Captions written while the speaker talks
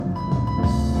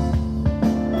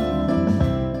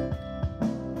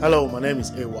Hello, my name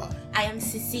is AY. I am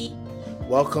Sisi.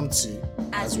 Welcome to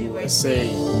As We Were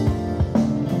Saying.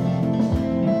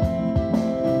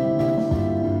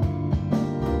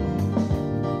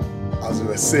 As we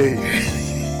were saying.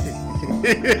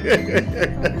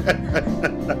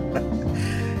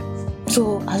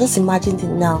 So I just imagined it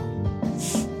now.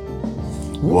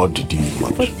 What did you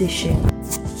imagine? What did she?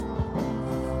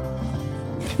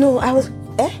 No, I was.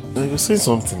 No, you saying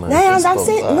something. I'm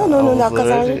saying no, because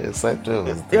I was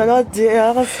excited. You're not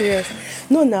serious.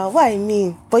 No, now what I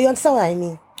mean, but you understand what I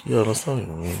mean. You understand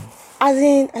what I mean? As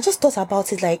in, I just thought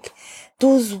about it like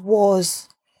those wars.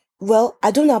 Well,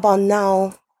 I don't know about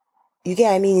now. You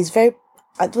get what I mean?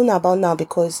 I don't know about now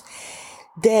because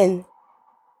then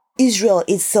Israel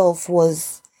itself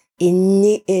was a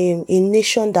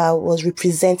nation that was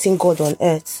representing God on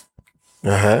earth.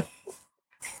 Uh-huh.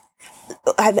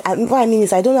 What I mean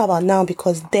is, I don't know about now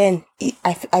because then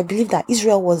I believe that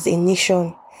Israel was a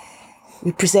nation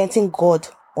representing God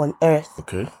on earth.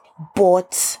 Okay.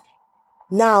 But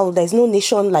now there's no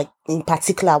nation like in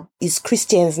particular. It's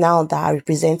Christians now that are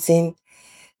representing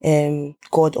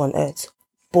God on earth.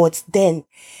 But then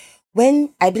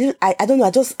when I believe I don't know,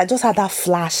 I just had that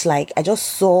flash, like I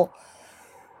just saw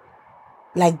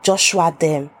like Joshua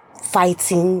them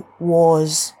fighting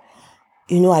wars,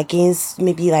 against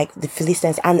maybe like the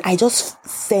Philistines, and I just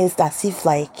sensed as if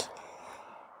like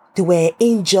there were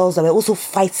angels that were also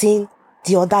fighting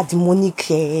the other demonic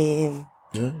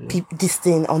this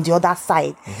thing on the other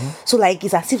side. Mm-hmm. So like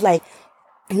it's as if like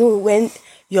when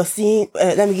you're seeing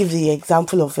let me give the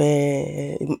example of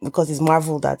because it's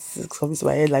Marvel that's coming to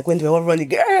my head, like when they were all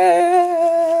running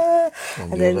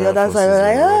and then the other side were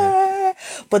like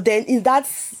but then in that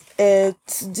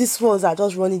these ones are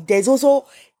just running, there's also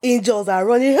angels are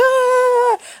running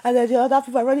and then the other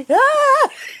people are running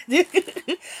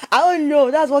I don't know,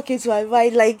 that's what came to my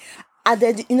mind, like, and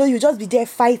then you just be there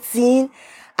fighting.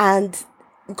 And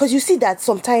because you see that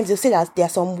sometimes they'll say that there are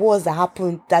some wars that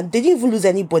happen that they didn't even lose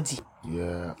anybody.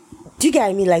 Yeah. Do you get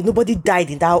what I mean? Like nobody died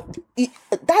in that.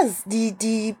 That's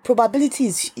the probability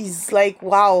is like,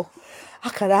 wow,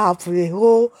 how can that happen? A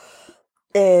whole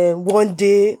 1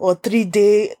 day or 3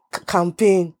 day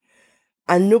campaign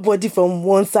and nobody from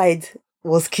one side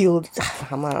was killed.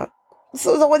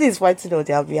 So somebody is fighting on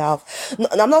their behalf. No,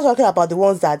 I'm not talking about the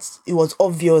ones that it was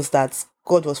obvious that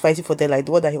God was fighting for them, like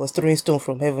the one that he was throwing stone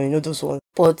from heaven, those ones.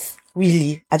 But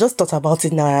really, I just thought about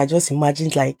it now and I just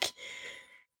imagined like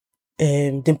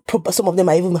some of them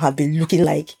might even have been looking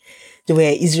like they were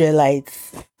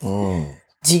Israelites. Do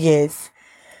you get?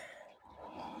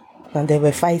 And they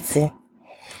were fighting.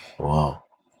 Wow.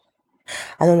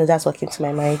 I don't know, that's what came to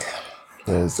my mind.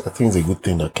 Yes, I think it's a good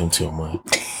thing that came to your mind.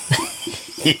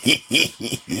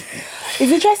 It's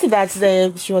interesting that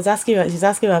she's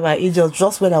asking about angels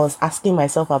just when I was asking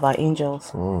myself about angels.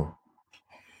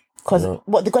 Because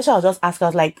but the question I was just asking, I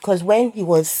was like, because when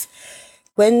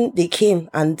they came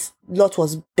and Lot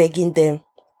was begging them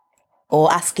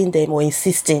or asking them or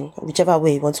insisting, whichever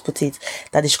way you want to put it,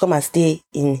 that they should come and stay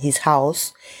in his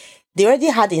house, they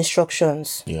already had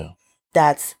instructions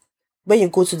that when you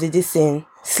go to this thing,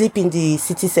 sleep in the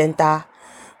city center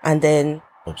and then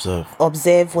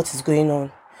observe what is going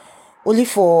on. Only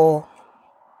for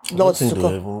Lot to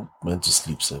come. Even meant to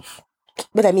sleep safe.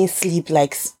 But I mean sleep,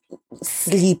 like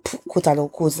sleep, quote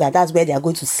unquote, that's where they are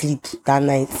going to sleep that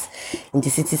night in the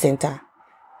city center.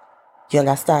 You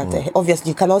understand? Obviously,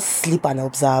 you cannot sleep and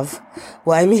observe.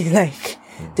 Well, I mean, like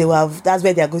that's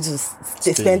where they are going to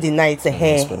spend the night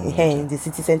in the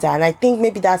city center. And I think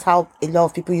maybe that's how a lot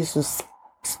of people used to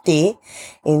stay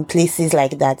in places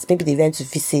like that. Maybe they went to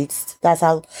visit. That's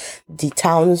how the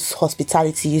town's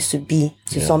hospitality used to be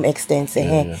to some extent.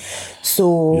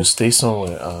 So you stay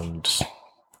somewhere and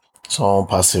someone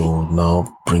passing will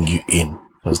now bring you in,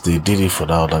 because they did it for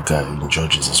that other guy in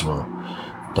Judges as well.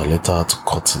 The later had to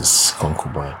cut his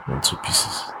concubine into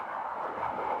pieces.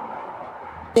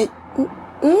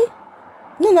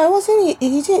 No, it wasn't.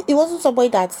 It wasn't somebody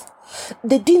that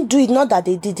they didn't do it. Not that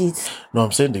they did it. No,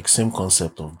 I'm saying the same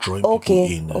concept of drawing people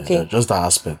in. Okay. Just that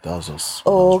aspect. That was just.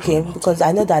 Okay. Because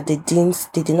I know that they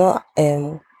did not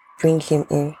bring him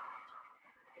in.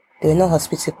 They were not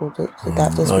hospitable to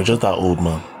that. No, just that old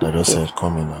man that just said,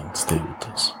 "Come in and stay with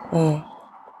us."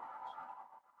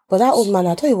 But that old man,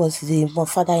 I thought it was the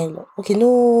father-in-law. Okay,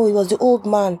 no, it was the old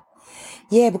man.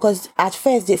 Yeah, because at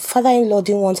first the father-in-law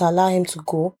didn't want to allow him to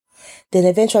go. Then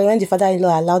eventually when the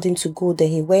father-in-law allowed him to go, then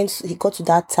he got to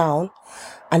that town,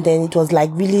 and then it was like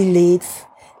really late.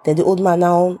 Then the old man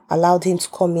now allowed him to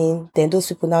come in. Then those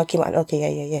people now came and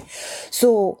yeah.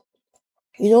 So,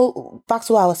 back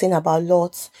to what I was saying about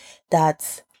Lot,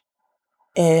 that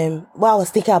I was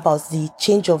thinking about the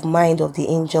change of mind of the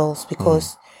angels,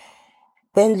 because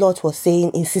when Lot was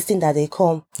insisting that they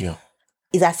come,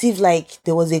 it's as if like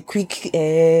there was a quick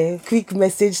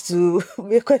message to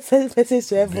message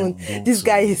to everyone. This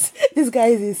guy is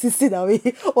insisting that we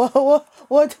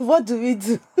what do we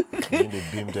do? They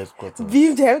beamed headquarters.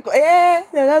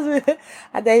 Yeah.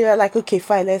 And then you're like, okay,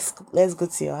 fine, let's go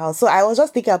to your house. So I was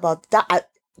just thinking about that.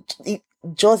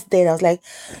 Just then I was like,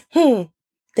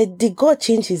 did God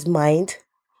change his mind?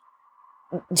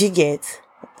 Do you get?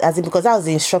 As in, because that was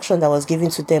the instruction that was given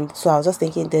to them. So I was just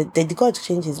thinking, did God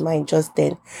change his mind just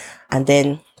then? And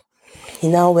then he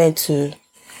now went to...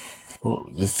 Well,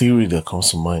 the theory that comes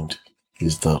to mind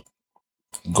is that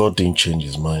God didn't change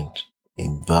his mind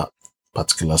in that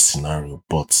particular scenario,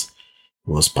 but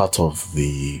it was part of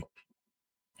the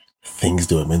things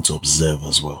they were meant to observe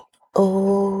as well.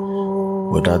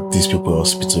 Oh. Whether these people are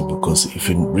hospitable, because if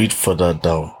you read further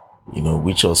down,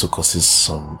 which also causes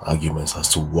some arguments as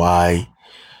to why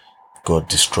God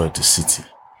destroyed the city.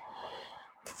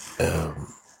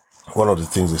 One of the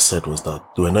things they said was that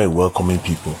they were not a welcoming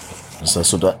people.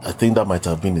 So that I think that might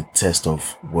have been a test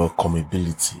of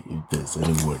welcomability, if there's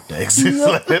any word that exists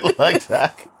like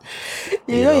that.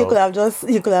 You could have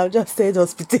just said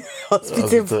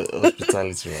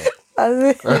hospitality,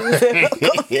 right?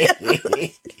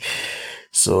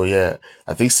 So yeah,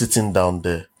 I think sitting down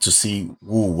there to see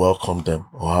who will welcome them,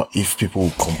 or if people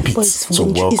will compete to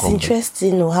welcome them. It's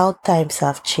interesting how times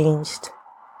have changed.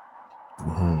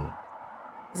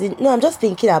 No, I'm just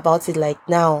thinking about it like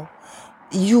now.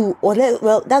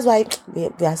 That's why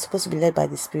we are supposed to be led by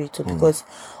the Spirit too, because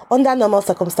under normal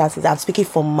circumstances, I'm speaking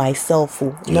for myself,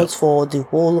 not for the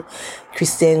whole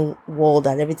Christian world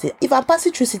and everything. If I'm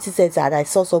passing through city center and I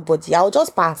saw somebody, I'll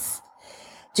just pass.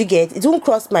 Do you get? It won't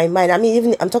cross my mind. I mean,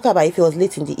 even I'm talking about if it was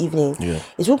late in the evening.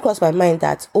 It won't cross my mind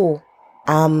that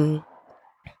I'm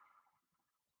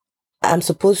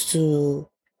supposed to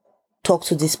talk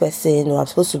to this person, or I'm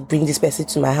supposed to bring this person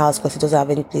to my house because he doesn't have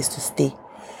any place to stay.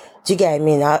 Do you get what I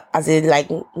mean? That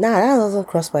doesn't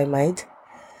cross my mind.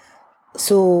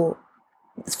 So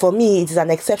for me, it is an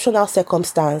exceptional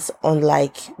circumstance,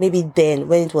 unlike maybe then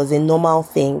when it was a normal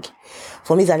thing.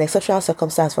 For me, it's an exceptional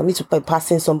circumstance for me to be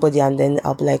passing somebody and then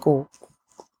I'll be like, oh,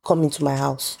 come into my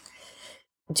house.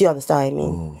 Do you understand what I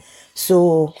mean?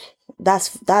 So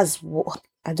that's what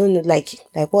I don't know, like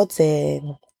what this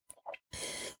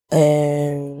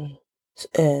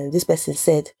person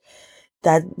said,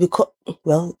 that because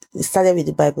it started with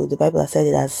the Bible. The Bible has said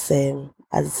it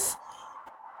as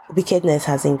wickedness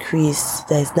has increased,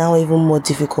 that it's now even more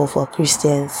difficult for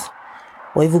Christians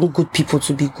or even good people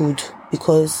to be good,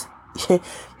 because you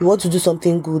want to do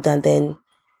something good and then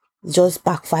it just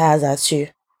backfires at you.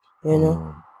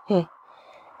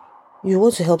 You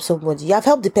want to help somebody, you have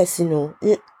helped the person.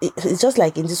 It's just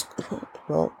like in this.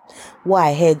 What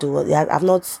I heard, it has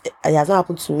not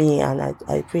happened to me, and I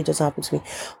pray it doesn't happen to me.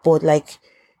 But like,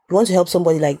 you want to help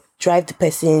somebody, like drive the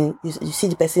person. You see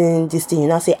the person this thing, you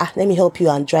now say, let me help you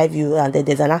and drive you, and then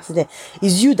there's an accident.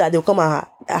 It's you that they'll come and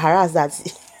harass, that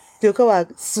they'll come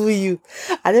and sue you,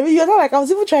 and then you're not like, I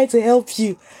was even trying to help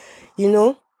you.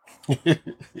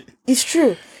 It's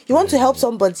true. You want to help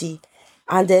somebody,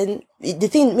 and then the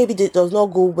thing maybe does not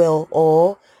go well,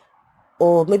 or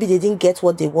maybe they didn't get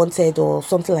what they wanted or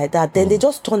something like that. Then they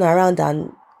just turn around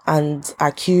and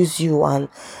accuse you and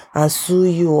sue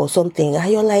you or something,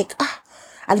 and you're like,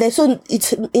 and then so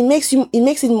it makes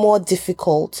it more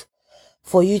difficult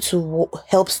for you to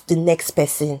help the next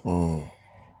person.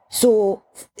 So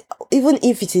even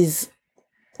if it is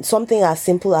something as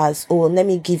simple as,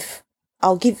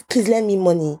 please lend me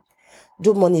money.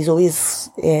 Though money is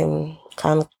always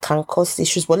can cause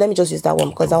issues, but let me just use that one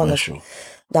because that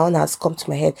one has come to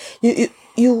my head. You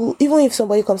even if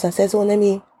somebody comes and says, let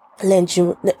me lend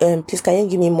you, please can you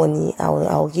give me money,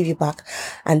 I'll give you back,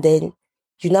 and then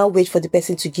you now wait for the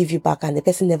person to give you back and the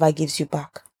person never gives you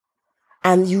back,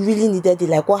 and you really needed it.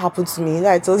 Like what happened to me,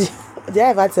 I told you, did I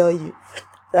ever tell you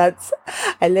that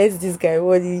I lent this guy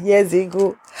money years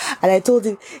ago, and I told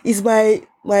him it's my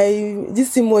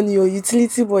this money or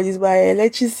utility money, is my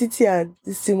electricity and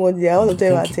this money, all of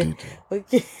them are saying,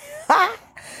 okay.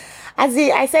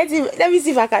 I sent him, let me see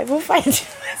if I can even find the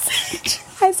message.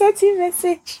 I sent him a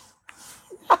message.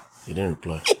 He didn't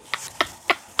reply.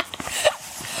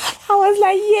 I was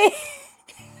like,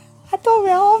 I thought we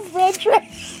were all brethren.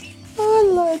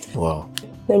 Oh Lord. Wow.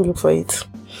 Let me look for it.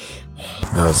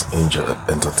 That's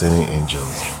entertaining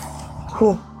angels.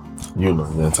 Who? You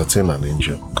entertain an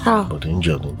angel. How? But the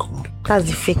angel didn't come. That's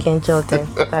the fake angel then.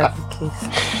 That's the case.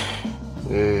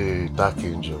 Hey, dark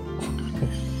angel.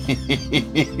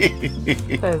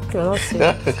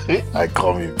 I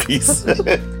come in peace.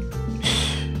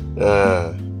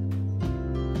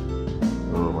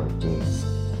 Oh my days.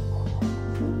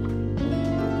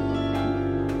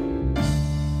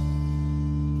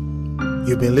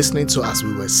 You've been listening to As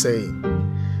We Were Saying.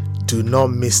 Do not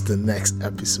miss the next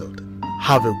episode.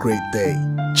 Have a great day.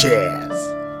 Cheers.